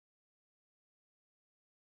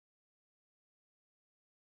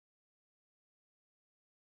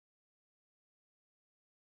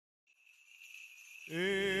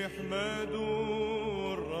احمدوا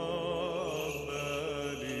الرب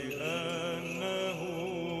لأنه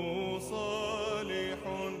صالح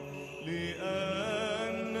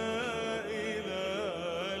لأن إلى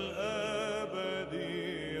الأبد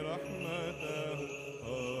رحمته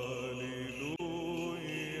هاليلويا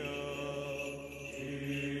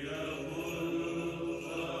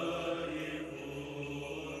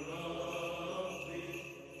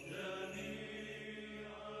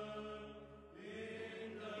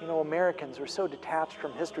You know, Americans are so detached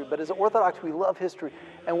from history, but as Orthodox, we love history,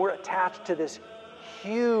 and we're attached to this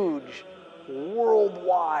huge,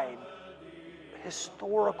 worldwide,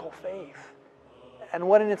 historical faith. And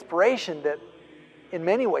what an inspiration that, in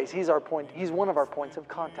many ways, he's one of our points of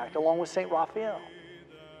contact, along with Saint Raphael.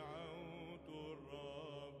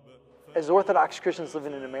 As Orthodox Christians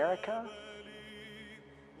living in America,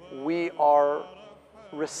 we are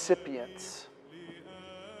recipients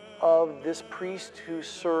of this priest who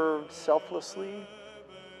served selflessly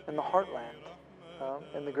in the heartland,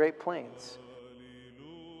 in the Great Plains.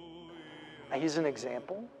 He's an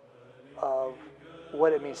example of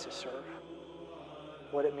what it means to serve,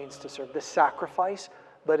 the sacrifice,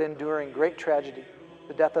 but enduring great tragedy,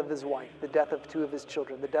 the death of his wife, the death of 2 of his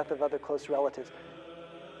children, the death of other close relatives,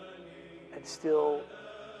 and still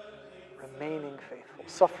remaining faithful,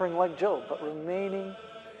 suffering like Job, but remaining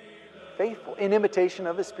faithful, in imitation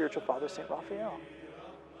of his spiritual father, Saint Raphael,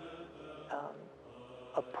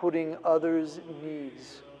 of putting others'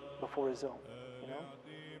 needs before his own, you know?